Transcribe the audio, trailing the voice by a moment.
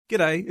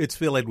G'day, it's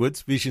Phil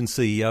Edwards, Vision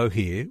CEO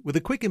here, with a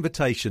quick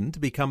invitation to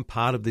become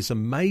part of this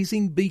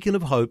amazing beacon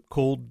of hope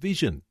called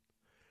Vision.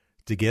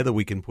 Together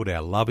we can put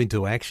our love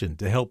into action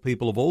to help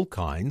people of all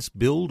kinds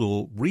build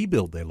or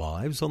rebuild their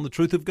lives on the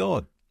truth of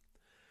God.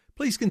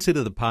 Please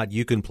consider the part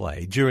you can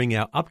play during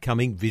our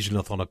upcoming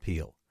Visionathon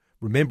appeal,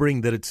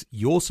 remembering that it's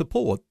your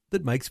support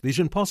that makes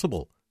Vision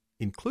possible,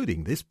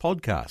 including this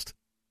podcast.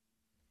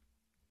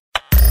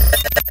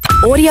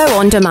 Audio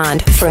on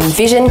demand from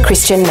Vision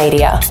Christian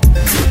Media.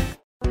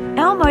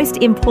 Our most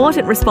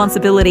important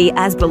responsibility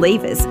as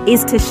believers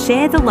is to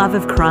share the love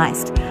of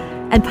Christ.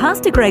 And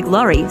Pastor Greg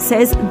Laurie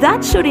says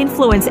that should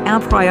influence our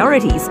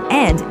priorities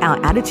and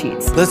our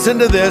attitudes. Listen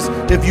to this.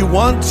 If you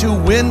want to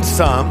win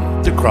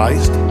some to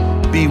Christ,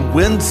 be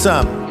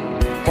winsome.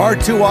 Far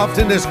too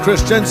often as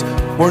Christians,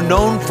 we're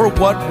known for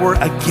what we're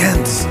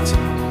against.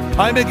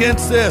 I'm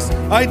against this.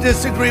 I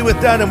disagree with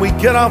that. And we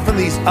get off in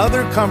these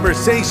other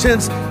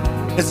conversations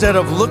instead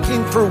of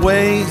looking for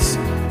ways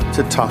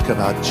to talk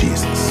about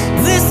Jesus.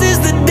 This is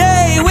the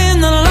day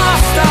when the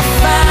lost are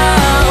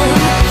found.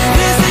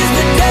 This is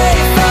the day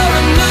for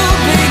a new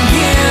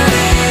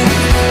beginning.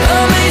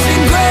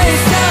 Amazing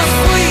grace, how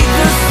sweet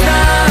the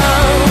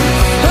sound.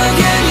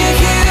 Again you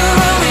hear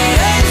all the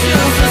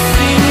angels are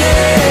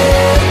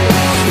singing.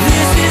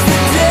 This is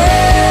the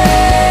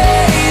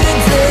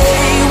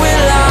day when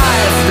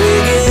life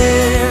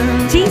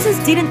begins. Jesus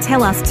didn't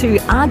tell us to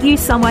argue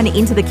someone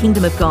into the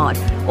kingdom of God,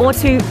 or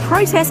to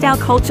protest our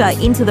culture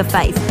into the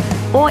faith,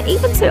 or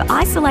even to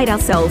isolate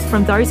ourselves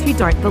from those who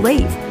don't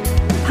believe.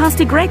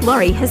 Pastor Greg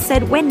Laurie has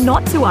said we're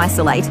not to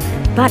isolate,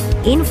 but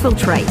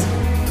infiltrate.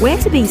 We're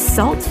to be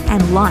salt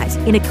and light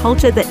in a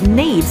culture that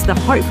needs the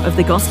hope of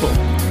the gospel.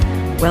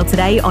 Well,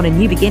 today on A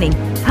New Beginning,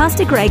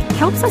 Pastor Greg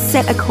helps us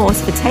set a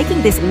course for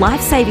taking this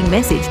life-saving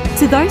message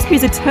to those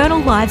whose eternal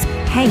lives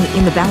hang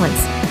in the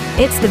balance.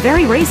 It's the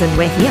very reason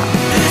we're here.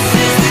 This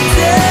is the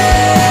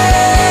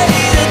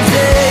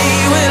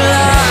day when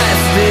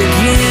life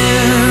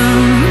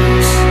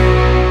begins.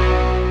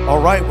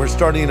 All right, we're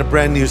starting a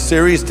brand new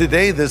series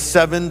today. The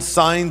 7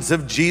 Signs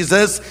of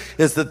Jesus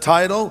is the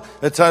title.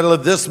 The title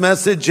of this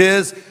message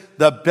is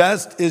The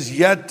Best is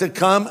Yet to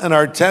Come, and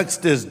our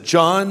text is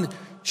John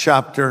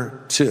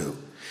chapter 2.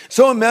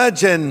 So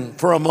imagine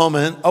for a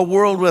moment a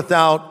world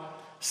without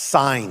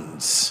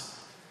signs.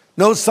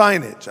 No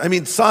signage. I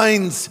mean,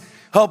 signs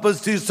help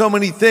us do so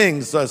many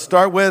things.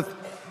 Start with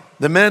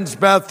the men's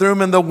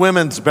bathroom and the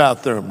women's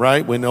bathroom,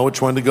 right? We know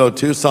which one to go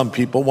to. Some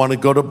people want to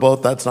go to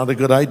both. That's not a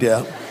good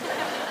idea.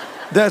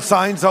 The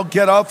signs, I'll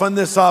get off on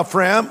this off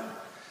ramp.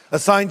 A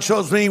sign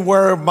shows me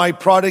where my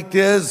product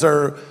is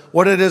or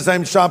what it is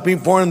I'm shopping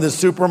for in the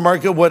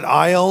supermarket, what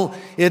aisle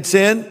it's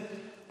in.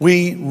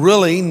 We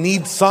really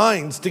need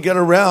signs to get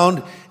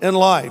around in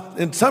life.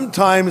 And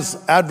sometimes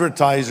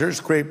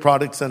advertisers create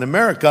products in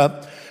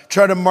America,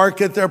 try to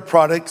market their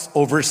products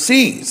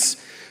overseas.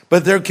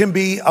 But there can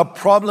be a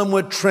problem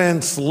with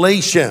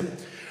translation.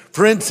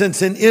 For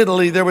instance, in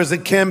Italy, there was a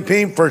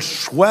campaign for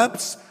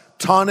Schweppes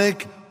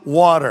tonic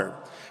water.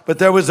 But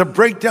there was a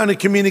breakdown in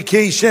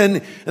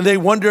communication, and they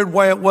wondered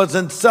why it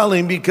wasn't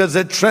selling because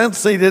it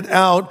translated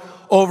out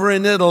over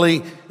in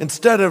Italy.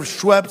 Instead of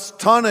Schweppes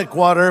tonic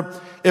water,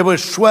 it was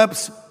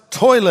Schweppes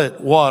toilet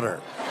water.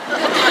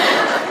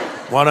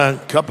 Want a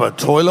cup of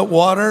toilet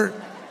water?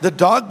 The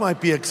dog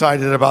might be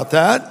excited about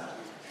that.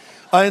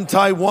 In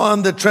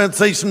Taiwan, the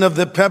translation of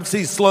the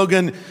Pepsi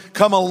slogan,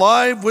 "Come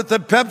alive with the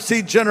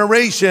Pepsi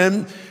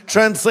generation,"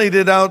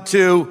 translated out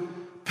to,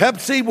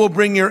 "Pepsi will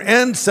bring your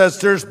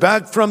ancestors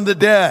back from the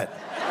dead."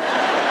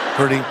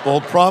 Pretty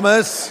bold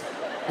promise.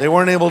 They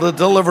weren't able to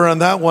deliver on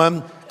that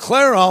one.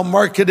 Clairol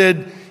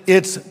marketed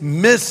its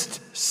Mist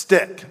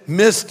Stick,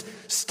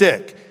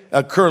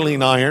 a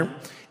curling iron.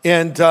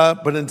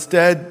 But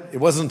instead, it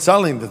wasn't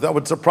selling. That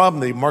was the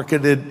problem. They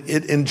marketed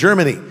it in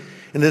Germany.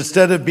 And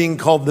instead of being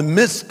called the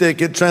Mist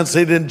Stick, it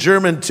translated in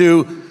German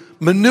to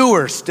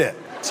manure stick.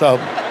 So,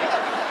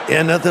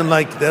 yeah, nothing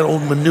like that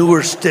old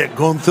manure stick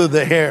going through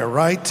the hair,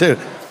 right?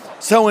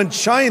 So in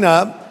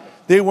China,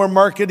 they were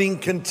marketing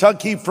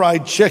Kentucky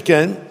Fried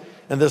Chicken,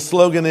 and the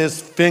slogan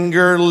is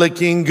 "finger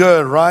licking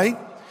good," right?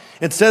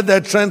 Instead,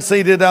 that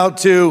translated out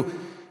to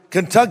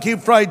Kentucky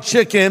Fried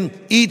Chicken,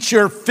 eat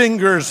your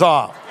fingers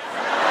off.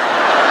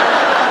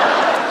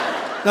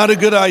 Not a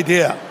good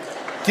idea.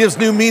 Gives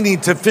new meaning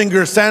to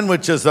finger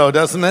sandwiches, though,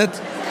 doesn't it?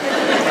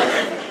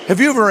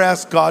 Have you ever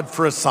asked God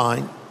for a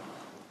sign?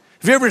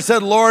 Have you ever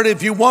said, "Lord,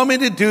 if you want me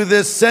to do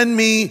this, send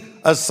me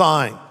a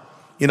sign"?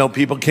 You know,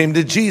 people came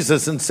to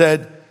Jesus and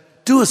said,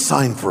 "Do a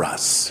sign for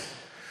us.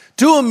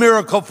 Do a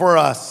miracle for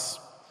us.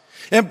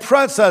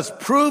 Impress us.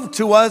 Prove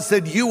to us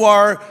that you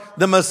are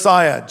the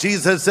Messiah."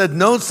 Jesus said,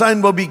 "No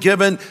sign will be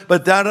given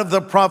but that of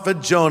the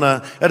prophet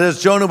Jonah. And as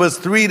Jonah was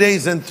 3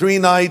 days and 3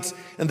 nights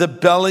in the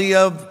belly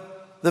of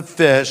the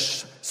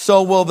fish,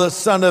 so will the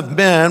Son of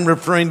Man,"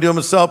 referring to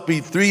himself, "be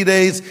 3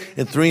 days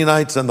and 3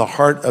 nights in the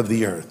heart of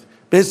the earth."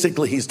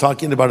 Basically, he's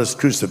talking about his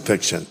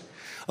crucifixion.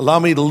 Allow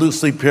me to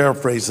loosely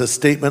paraphrase a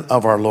statement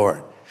of our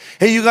Lord.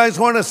 Hey, you guys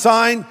want a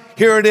sign?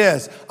 Here it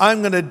is.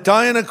 I'm going to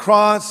die on a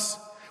cross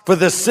for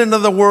the sin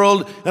of the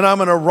world, and I'm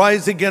going to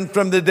rise again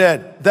from the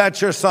dead.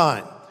 That's your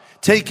sign.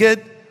 Take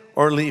it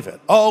or leave it.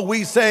 Oh,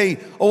 we say,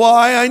 oh, well,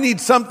 I need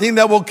something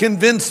that will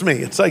convince me.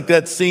 It's like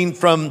that scene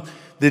from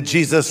the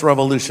Jesus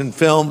Revolution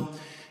film.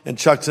 And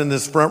Chuck's in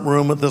this front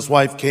room with his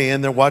wife, Kay,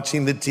 and they're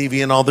watching the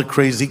TV and all the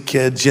crazy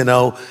kids,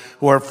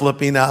 who are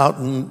flipping out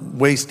and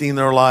wasting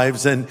their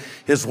lives. And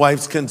his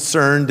wife's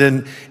concerned.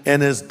 And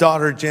his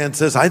daughter, Jan,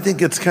 says, I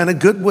think it's kind of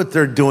good what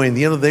they're doing.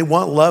 They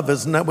want love.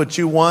 Isn't that what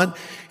you want?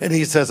 And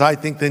he says, I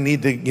think they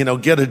need to,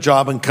 get a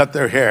job and cut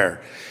their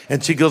hair.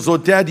 And she goes, well,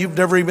 Dad, you've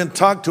never even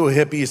talked to a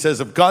hippie. He says,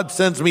 if God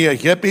sends me a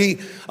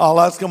hippie, I'll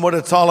ask him what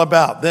it's all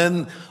about.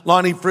 Then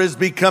Lonnie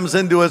Frisbee comes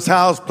into his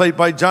house, played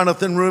by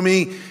Jonathan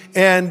Rumi,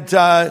 and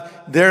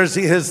there's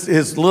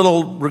his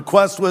little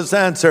request was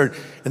answered.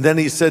 And then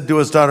he said to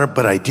his daughter,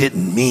 but I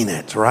didn't mean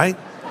it, right?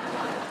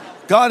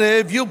 God,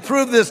 if you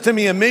prove this to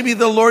me, and maybe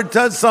the Lord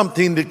does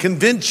something to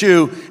convince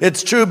you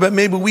it's true, but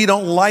maybe we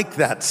don't like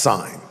that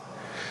sign.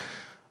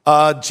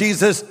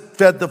 Jesus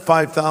fed the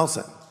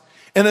 5,000.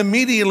 And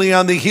immediately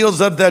on the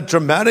heels of that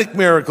dramatic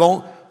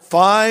miracle,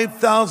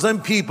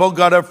 5,000 people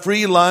got a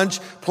free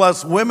lunch,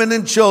 plus women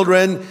and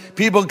children.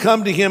 People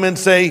come to him and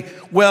say,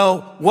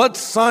 well, what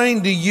sign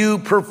do you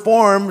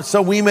perform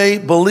so we may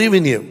believe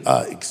in you?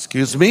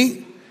 Excuse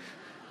me?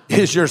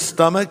 Is your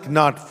stomach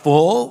not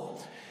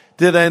full?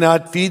 Did I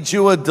not feed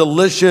you a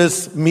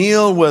delicious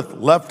meal with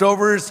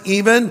leftovers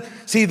even?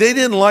 See, they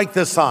didn't like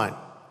the sign.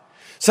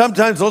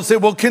 Sometimes they'll say,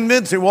 well,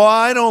 convince me. Well,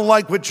 I don't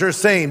like what you're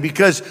saying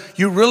because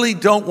you really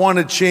don't want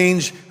to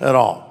change at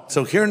all.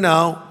 So here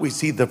now we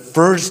see the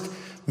first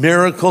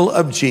miracle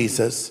of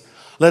Jesus.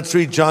 Let's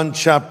read John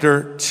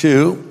chapter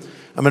 2.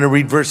 I'm going to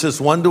read verses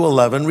 1 to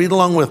 11. Read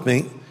along with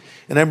me.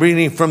 And I'm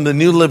reading from the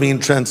New Living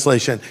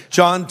Translation.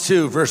 John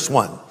 2, verse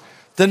 1.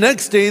 The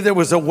next day there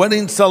was a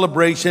wedding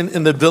celebration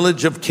in the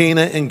village of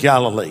Cana in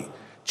Galilee.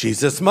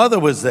 Jesus' mother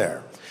was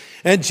there.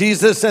 And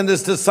Jesus and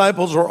his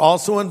disciples were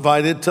also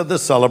invited to the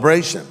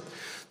celebration.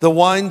 The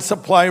wine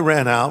supply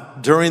ran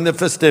out during the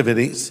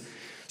festivities.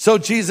 So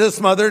Jesus'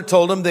 mother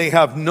told him they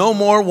have no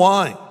more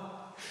wine.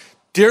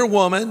 Dear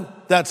woman,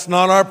 that's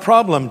not our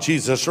problem,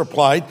 Jesus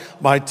replied.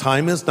 My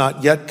time has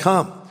not yet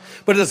come.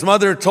 But his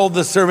mother told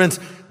the servants,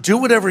 do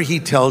whatever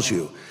he tells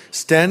you.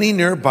 Standing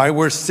nearby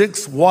were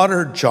 6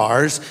 water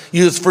jars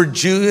used for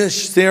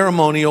Jewish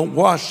ceremonial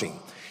washing.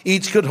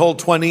 Each could hold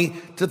 20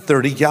 to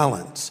 30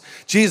 gallons.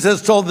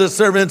 Jesus told the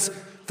servants,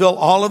 fill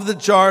all of the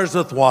jars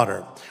with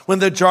water. When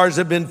the jars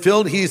had been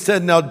filled, he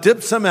said, now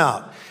dip some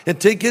out and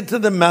take it to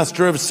the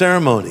master of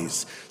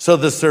ceremonies. So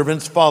the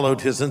servants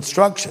followed his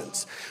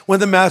instructions.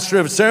 When the master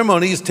of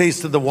ceremonies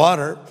tasted the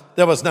water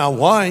that was now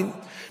wine,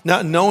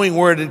 not knowing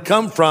where it had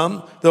come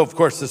from, though of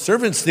course the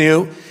servants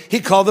knew, he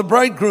called the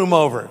bridegroom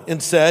over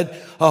and said,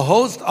 a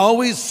host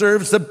always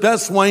serves the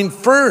best wine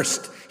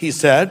first, he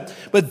said.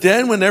 But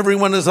then when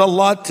everyone has a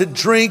lot to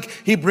drink,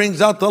 he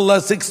brings out the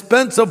less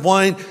expensive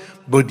wine.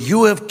 But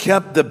you have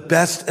kept the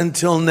best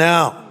until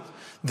now.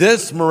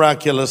 This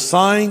miraculous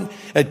sign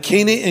at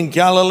Cana in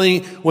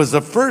Galilee was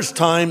the first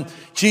time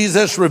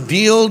Jesus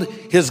revealed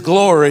his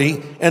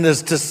glory and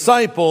his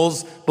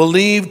disciples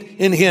believed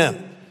in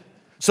him.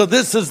 So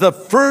this is the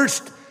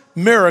first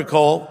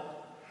miracle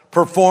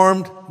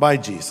performed by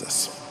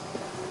Jesus.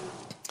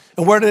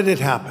 And where did it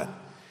happen?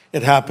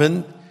 It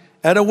happened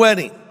at a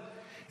wedding.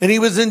 And he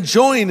was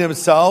enjoying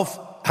himself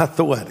at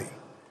the wedding.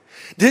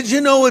 Did you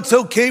know it's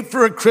okay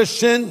for a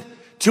Christian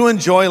to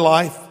enjoy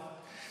life?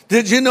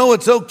 Did you know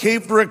it's okay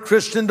for a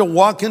Christian to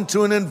walk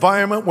into an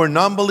environment where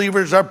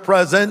non-believers are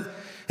present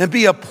and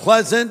be a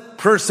pleasant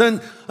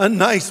person, a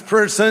nice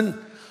person,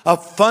 a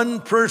fun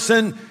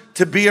person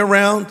to be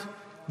around?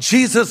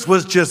 Jesus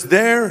was just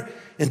there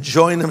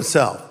enjoying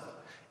himself.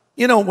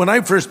 When I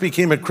first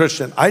became a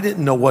Christian, I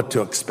didn't know what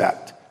to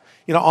expect.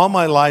 All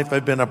my life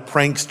I've been a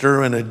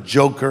prankster and a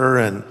joker,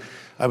 and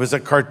I was a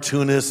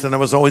cartoonist, and I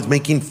was always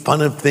making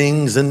fun of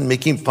things and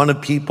making fun of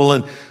people.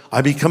 And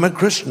I become a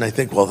Christian. I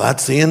think, well,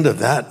 that's the end of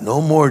that. No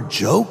more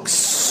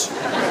jokes.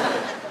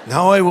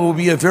 Now I will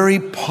be a very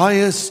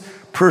pious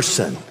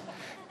person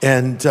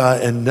and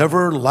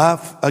never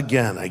laugh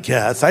again, I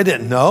guess. I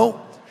didn't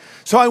know.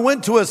 So I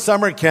went to a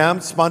summer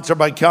camp sponsored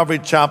by Calvary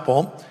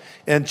Chapel,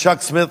 and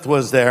Chuck Smith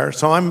was there.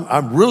 So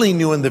I'm really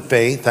new in the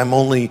faith. I'm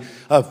only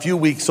a few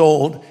weeks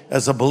old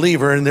as a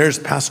believer. And there's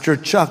Pastor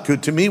Chuck, who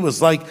to me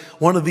was like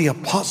one of the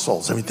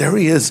apostles. I mean, there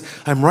he is.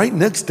 I'm right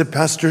next to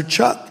Pastor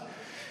Chuck.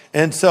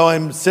 And so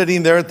I'm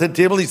sitting there at the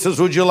table. He says,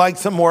 would you like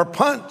some more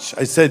punch?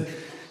 I said,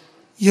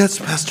 yes,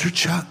 Pastor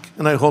Chuck.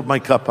 And I hold my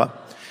cup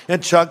up.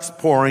 And Chuck's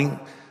pouring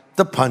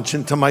the punch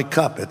into my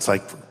cup. It's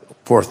like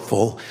fourth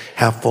full,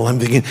 half full. I'm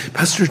thinking,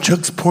 Pastor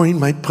Chuck's pouring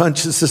my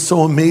punch. This is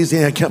so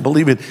amazing. I can't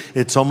believe it.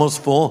 It's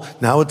almost full.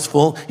 Now it's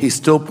full. He's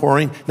still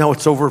pouring. Now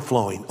it's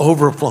overflowing.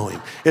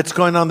 It's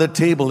going on the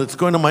table. It's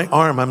going on my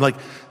arm. I'm like,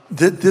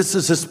 this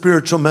is a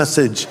spiritual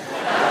message.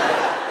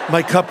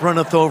 My cup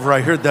runneth over. I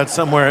heard that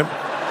somewhere.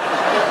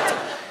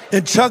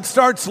 And Chuck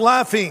starts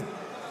laughing.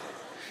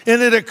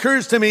 And it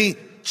occurs to me,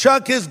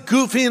 Chuck is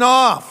goofing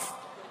off.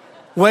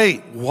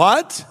 Wait,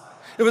 what?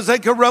 It was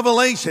like a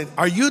revelation.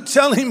 Are you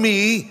telling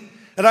me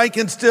that I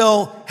can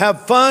still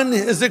have fun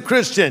as a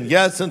Christian?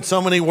 Yes, in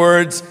so many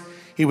words,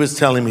 he was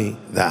telling me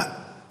that.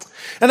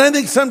 And I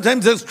think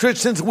sometimes as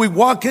Christians, we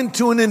walk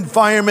into an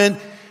environment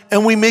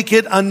and we make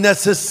it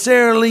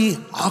unnecessarily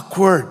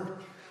awkward.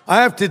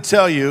 I have to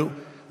tell you,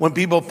 when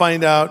people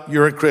find out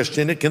you're a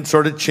Christian, it can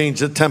sort of change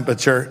the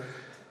temperature.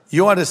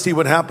 You ought to see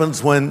what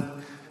happens when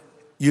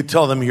you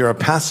tell them you're a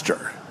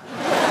pastor.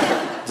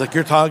 It's like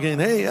you're talking,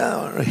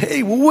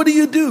 hey, well, what do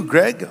you do,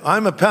 Greg?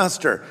 I'm a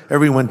pastor.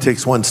 Everyone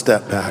takes one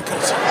step back.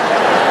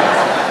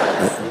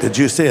 Did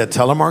you say a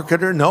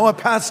telemarketer? No, a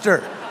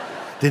pastor.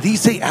 Did he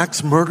say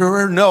axe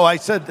murderer? No, I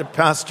said the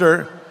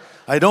pastor.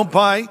 I don't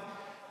bite.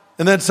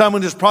 And then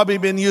someone who's probably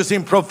been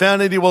using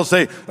profanity will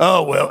say,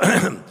 oh,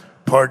 well,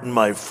 pardon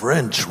my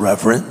French,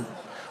 Reverend.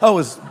 Oh,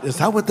 is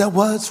that what that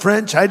was,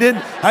 French? I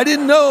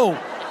didn't know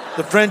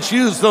the French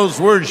used those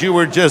words you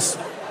were just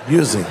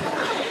using.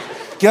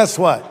 Guess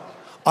what?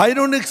 I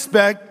don't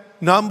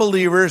expect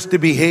non-believers to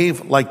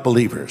behave like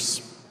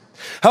believers.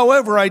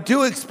 However, I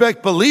do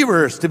expect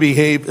believers to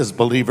behave as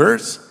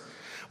believers.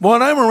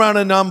 When I'm around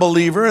a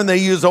non-believer and they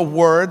use a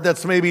word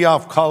that's maybe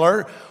off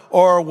color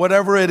or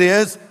whatever it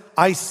is,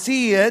 I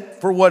see it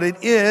for what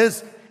it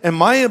is, and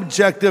my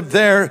objective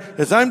there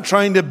is I'm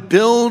trying to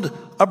build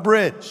a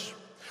bridge.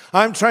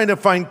 I'm trying to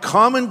find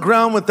common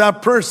ground with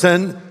that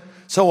person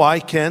so I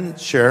can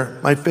share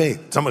my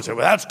faith. Someone said,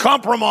 well, that's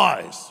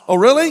compromise. Oh,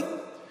 really?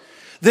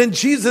 Then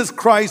Jesus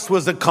Christ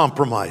was a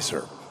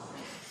compromiser.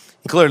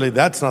 Clearly,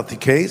 that's not the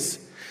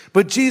case.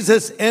 But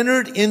Jesus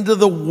entered into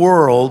the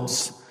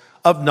worlds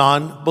of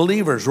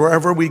non-believers.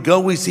 Wherever we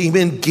go, we see him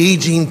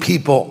engaging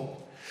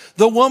people.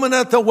 The woman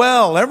at the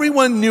well,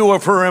 everyone knew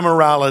of her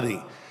immorality.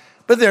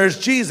 But there's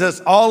Jesus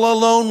all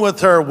alone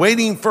with her,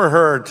 waiting for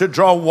her to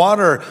draw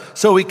water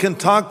so he can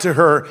talk to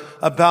her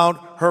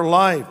about her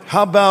life.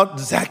 How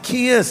about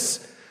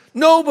Zacchaeus?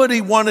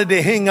 Nobody wanted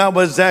to hang out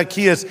with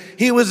Zacchaeus.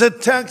 He was a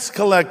tax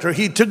collector.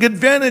 He took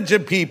advantage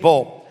of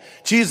people.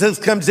 Jesus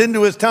comes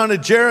into his town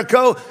of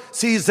Jericho,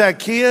 sees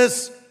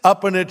Zacchaeus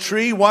up in a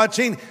tree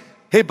watching.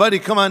 Hey, buddy,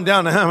 come on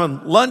down and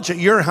have lunch at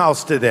your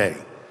house today.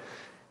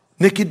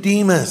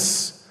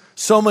 Nicodemus,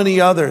 so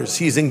many others.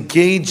 He's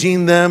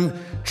engaging them,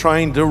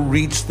 trying to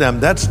reach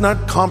them. That's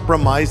not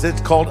compromise.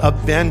 It's called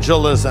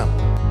evangelism.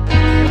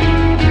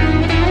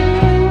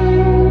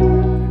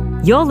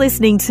 You're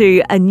listening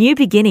to A New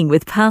Beginning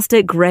with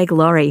Pastor Greg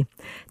Laurie.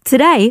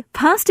 Today,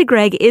 Pastor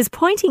Greg is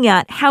pointing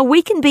out how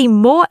we can be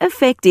more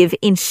effective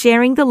in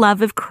sharing the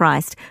love of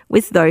Christ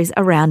with those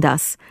around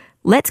us.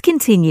 Let's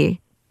continue.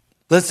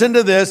 Listen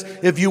to this.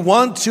 If you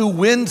want to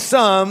win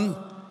some,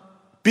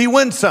 be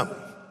winsome.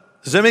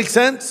 Does that make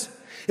sense?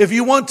 If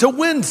you want to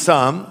win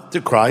some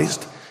to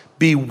Christ,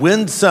 be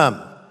winsome.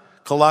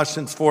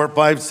 Colossians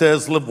 4:5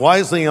 says, live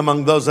wisely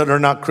among those that are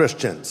not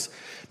Christians.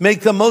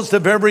 Make the most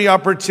of every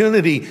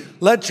opportunity.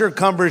 Let your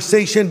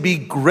conversation be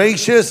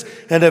gracious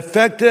and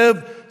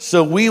effective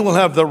so we will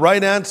have the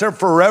right answer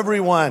for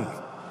everyone.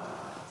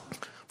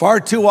 Far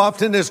too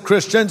often as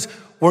Christians,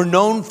 we're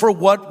known for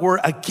what we're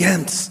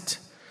against.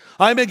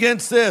 I'm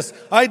against this.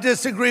 I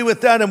disagree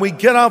with that. And we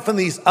get off in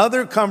these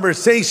other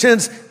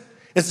conversations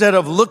instead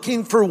of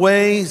looking for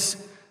ways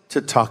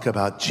to talk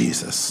about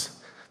Jesus.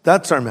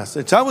 That's our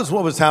message. That was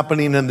what was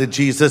happening in the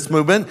Jesus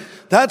movement.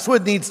 That's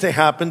what needs to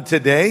happen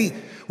today.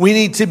 We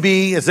need to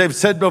be, as I've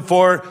said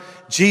before,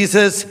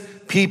 Jesus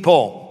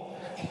people.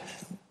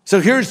 So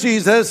here's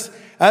Jesus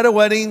at a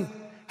wedding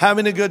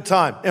having a good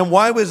time. And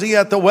why was he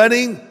at the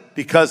wedding?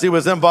 Because he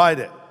was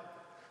invited.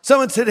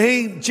 Someone said,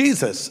 hey,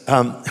 Jesus,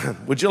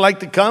 would you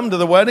like to come to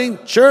the wedding?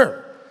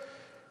 Sure.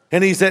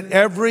 And he's at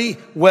every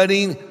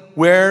wedding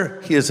where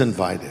he is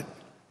invited.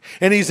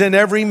 And he's in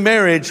every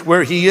marriage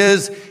where he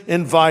is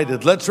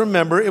invited. Let's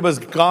remember, it was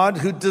God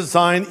who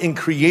designed and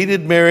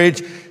created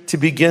marriage to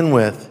begin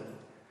with.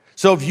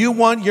 So if you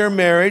want your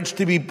marriage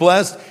to be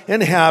blessed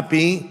and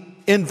happy,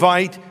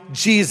 invite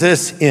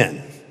Jesus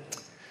in.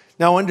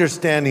 Now,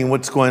 understanding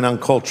what's going on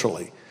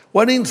culturally.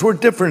 Weddings were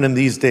different in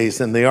these days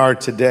than they are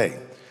today.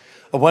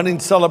 A wedding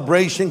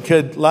celebration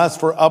could last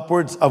for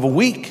upwards of a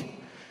week.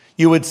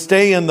 You would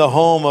stay in the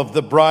home of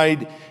the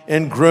bride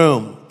and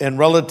groom, and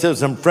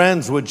relatives and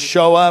friends would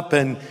show up,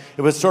 and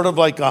it was sort of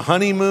like a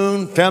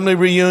honeymoon, family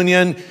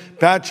reunion,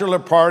 bachelor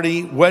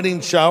party, wedding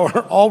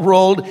shower, all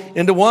rolled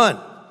into one.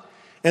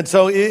 And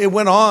so it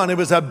went on. It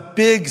was a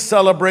big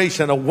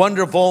celebration, a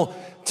wonderful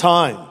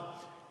time.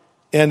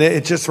 And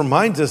it just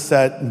reminds us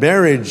that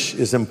marriage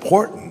is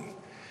important.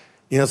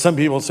 You know, some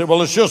people say,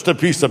 well, it's just a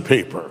piece of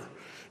paper.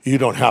 You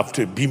don't have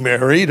to be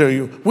married.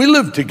 We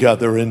live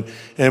together, and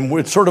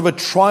it's sort of a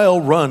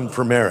trial run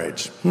for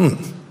marriage.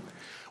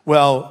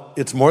 Well,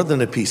 it's more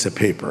than a piece of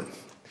paper.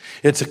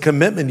 It's a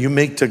commitment you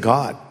make to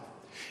God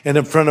and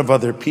in front of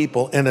other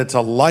people, and it's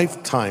a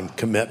lifetime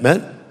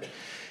commitment.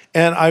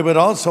 And I would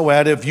also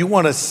add, if you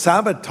want to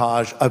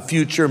sabotage a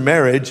future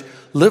marriage,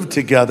 live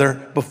together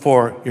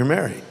before you're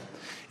married.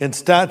 And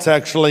stats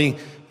actually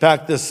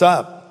back this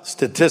up.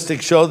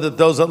 Statistics show that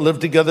those that live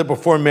together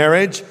before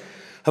marriage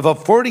have a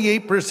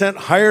 48%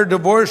 higher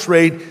divorce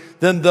rate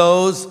than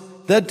those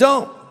that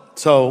don't.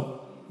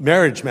 So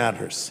marriage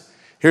matters.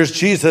 Here's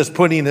Jesus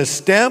putting a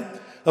stamp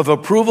of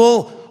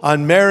approval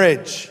on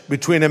marriage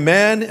between a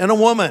man and a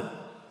woman.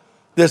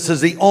 This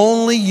is the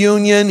only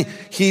union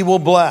he will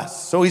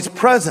bless. So he's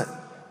present.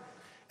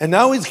 And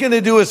now he's going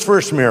to do his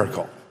first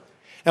miracle.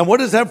 And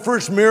what is that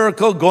first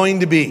miracle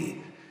going to be?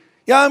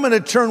 Yeah, I'm going to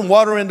turn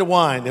water into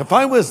wine. If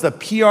I was the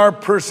PR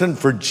person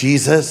for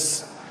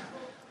Jesus,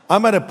 I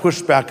might have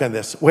pushed back on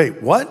this.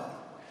 Wait, what?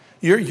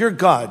 You're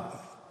God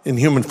in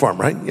human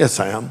form, right? Yes,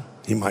 I am,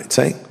 he might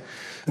say.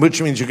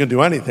 Which means you can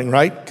do anything,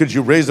 right? Could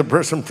you raise a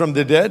person from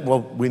the dead?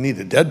 Well, we need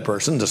a dead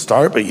person to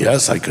start, but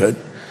yes, I could.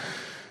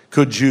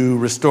 Could you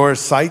restore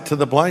sight to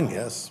the blind?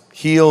 Yes.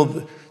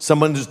 Heal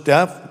someone who's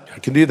deaf? I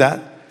can do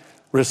that.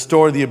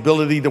 Restore the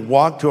ability to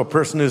walk to a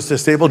person who's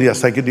disabled?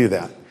 Yes, I could do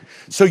that.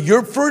 So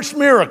your first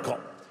miracle,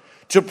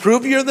 to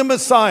prove you're the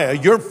Messiah,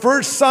 your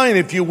first sign,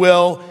 if you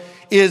will,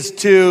 is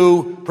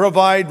to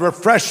provide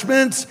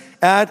refreshments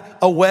at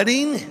a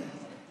wedding?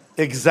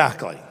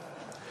 Exactly.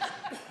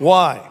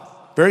 Why?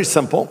 Very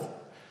simple.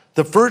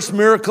 The first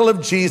miracle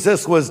of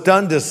Jesus was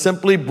done to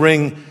simply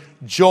bring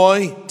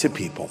joy to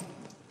people.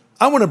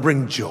 I want to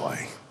bring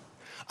joy.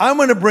 I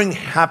want to bring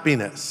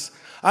happiness.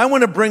 I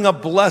want to bring a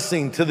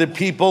blessing to the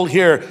people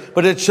here,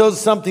 but it shows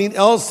something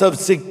else of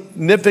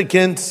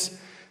significance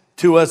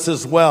to us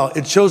as well.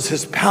 It shows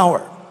his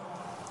power.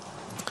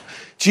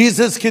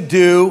 Jesus could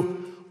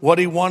do what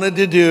he wanted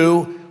to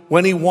do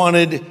when he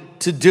wanted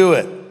to do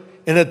it.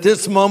 And at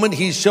this moment,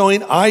 he's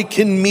showing, I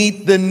can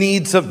meet the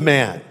needs of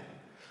man.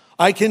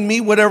 I can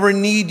meet whatever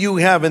need you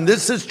have. And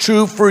this is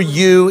true for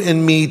you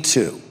and me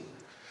too.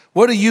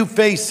 What are you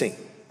facing?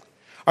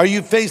 Are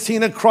you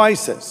facing a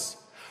crisis?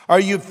 Are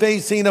you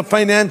facing a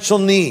financial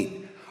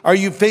need? Are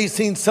you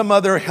facing some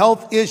other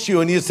health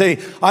issue? And you say,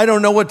 I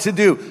don't know what to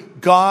do.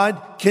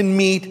 God can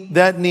meet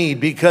that need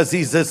because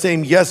he's the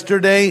same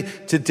yesterday,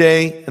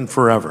 today, and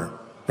forever,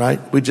 right?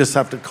 We just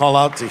have to call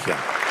out to him.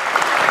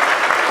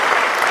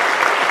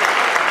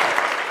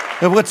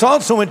 And what's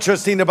also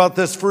interesting about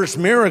this first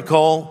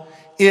miracle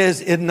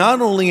is it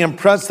not only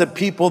impressed the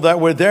people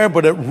that were there,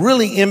 but it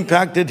really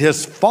impacted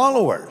his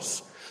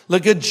followers.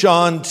 Look at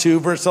John 2,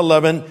 verse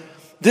 11.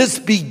 This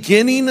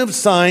beginning of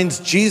signs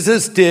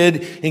Jesus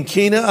did in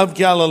Cana of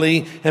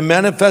Galilee and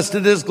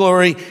manifested his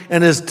glory,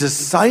 and his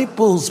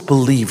disciples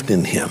believed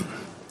in him.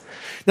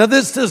 Now,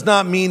 this does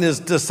not mean his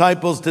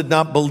disciples did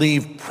not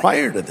believe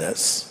prior to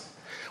this.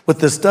 What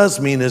this does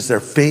mean is their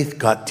faith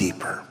got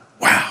deeper.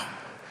 Wow.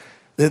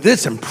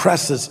 This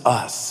impresses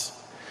us.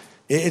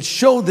 It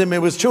showed them,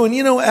 it was true. And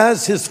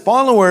as his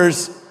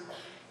followers,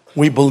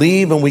 we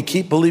believe and we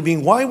keep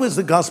believing. Why was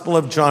the Gospel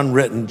of John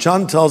written?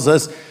 John tells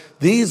us,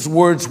 these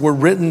words were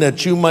written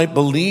that you might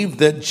believe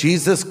that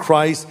Jesus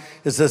Christ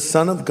is the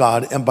Son of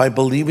God, and by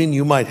believing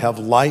you might have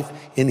life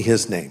in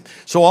his name.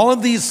 So all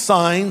of these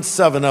signs,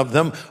 7 of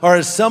them, are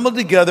assembled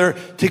together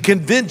to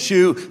convince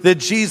you that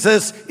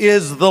Jesus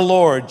is the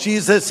Lord.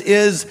 Jesus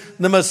is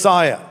the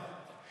Messiah.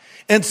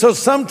 And so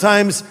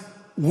sometimes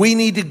we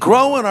need to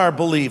grow in our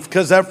belief,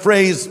 because that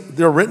phrase,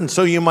 they're written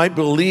so you might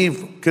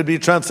believe, could be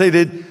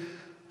translated,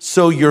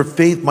 so your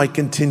faith might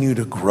continue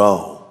to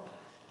grow.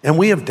 And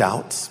we have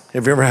doubts.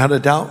 Have you ever had a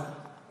doubt?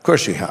 Of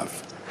course you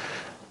have.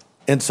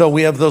 And so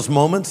we have those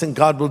moments, and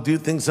God will do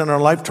things in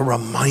our life to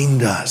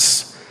remind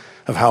us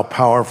of how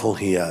powerful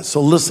he is. So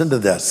listen to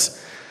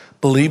this.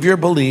 Believe your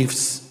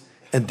beliefs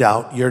and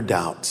doubt your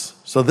doubts.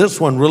 So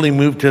this one really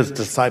moved his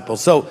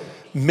disciples. So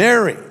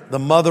Mary, the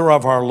mother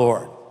of our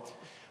Lord,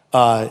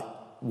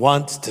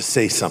 wants to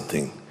say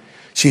something.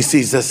 She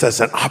sees this as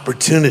an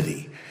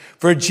opportunity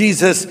for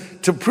Jesus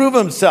to prove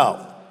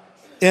himself.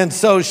 And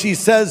so she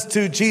says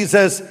to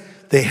Jesus,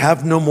 they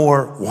have no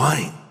more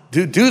wine.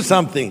 Do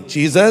something,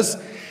 Jesus.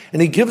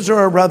 And he gives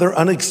her a rather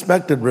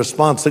unexpected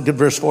response. Look at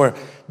verse 4.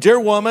 Dear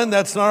woman,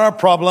 that's not our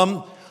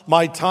problem.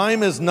 My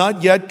time has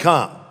not yet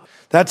come.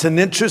 That's an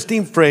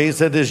interesting phrase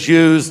that is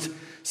used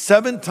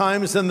 7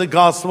 times in the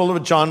Gospel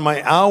of John.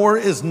 My hour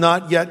is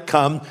not yet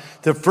come.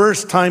 The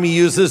first time he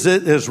uses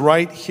it is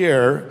right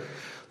here.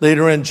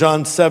 Later in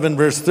John 7,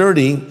 verse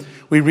 30,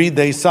 we read,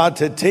 they sought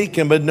to take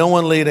him, but no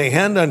one laid a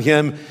hand on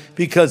him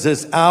because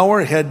his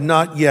hour had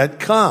not yet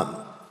come.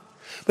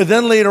 But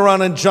then later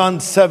on in John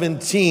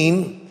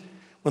 17,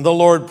 when the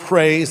Lord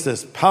prays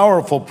this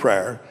powerful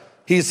prayer,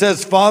 he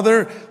says,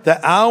 Father,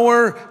 the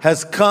hour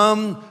has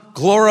come.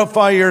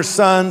 Glorify your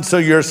Son, so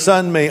your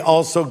Son may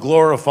also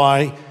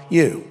glorify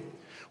you.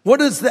 What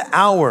is the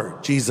hour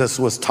Jesus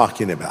was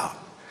talking about?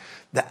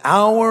 The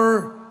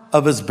hour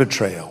of his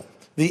betrayal,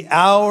 the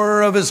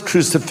hour of his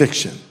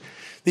crucifixion,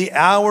 the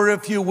hour,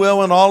 if you will,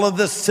 when all of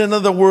the sin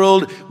of the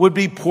world would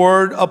be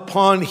poured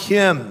upon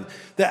him,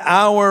 the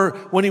hour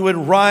when he would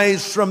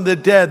rise from the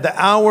dead, the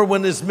hour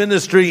when his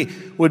ministry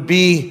would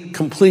be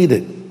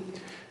completed.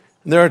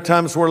 And there are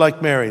times we're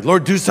like Mary,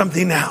 Lord, do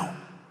something now.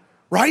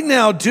 Right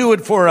now, do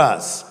it for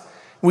us.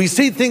 We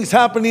see things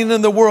happening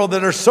in the world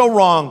that are so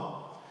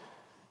wrong.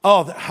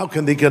 Oh, how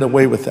can they get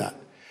away with that?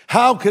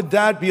 How could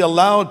that be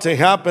allowed to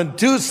happen?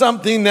 Do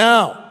something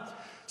now.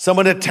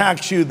 Someone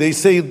attacks you. They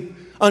say,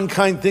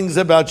 unkind things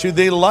about you.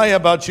 They lie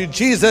about you.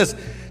 Jesus,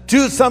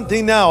 do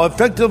something now.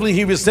 Effectively,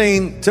 he was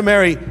saying to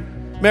Mary,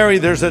 Mary,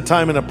 there's a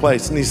time and a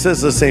place. And he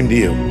says the same to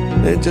you.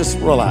 Just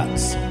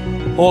relax.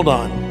 Hold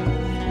on.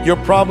 Your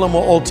problem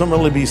will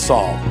ultimately be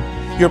solved.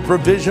 Your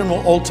provision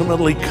will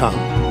ultimately come.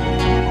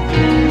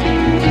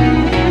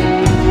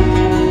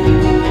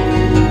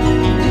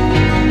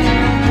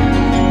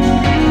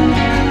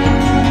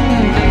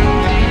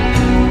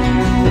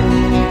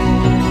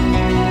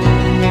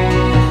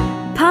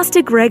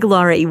 Pastor Greg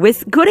Laurie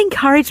with good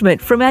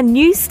encouragement from our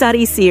new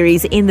study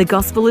series in the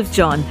Gospel of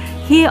John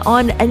here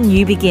on A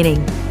New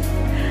Beginning.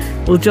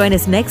 Well, join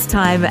us next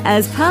time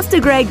as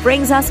Pastor Greg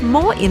brings us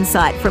more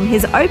insight from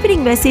his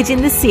opening message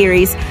in the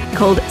series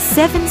called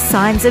 7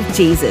 Signs of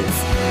Jesus. This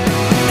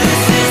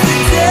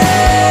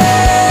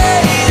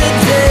is the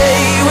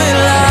day when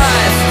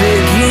life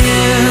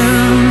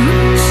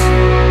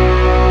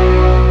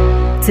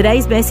begins.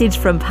 Today's message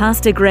from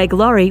Pastor Greg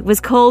Laurie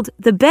was called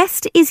The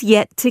Best Is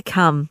Yet to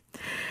Come.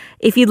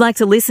 If you'd like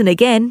to listen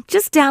again,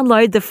 just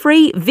download the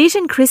free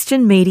Vision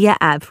Christian Media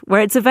app, where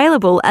it's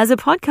available as a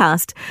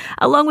podcast,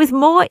 along with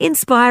more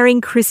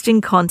inspiring Christian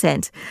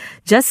content.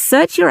 Just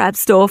search your app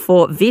store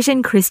for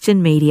Vision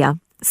Christian Media.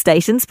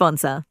 Station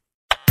sponsor.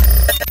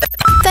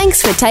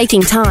 Thanks for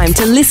taking time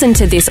to listen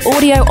to this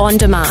audio on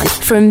demand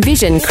from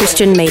Vision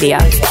Christian Media.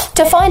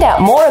 To find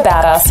out more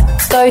about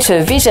us, go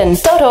to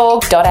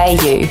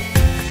vision.org.au.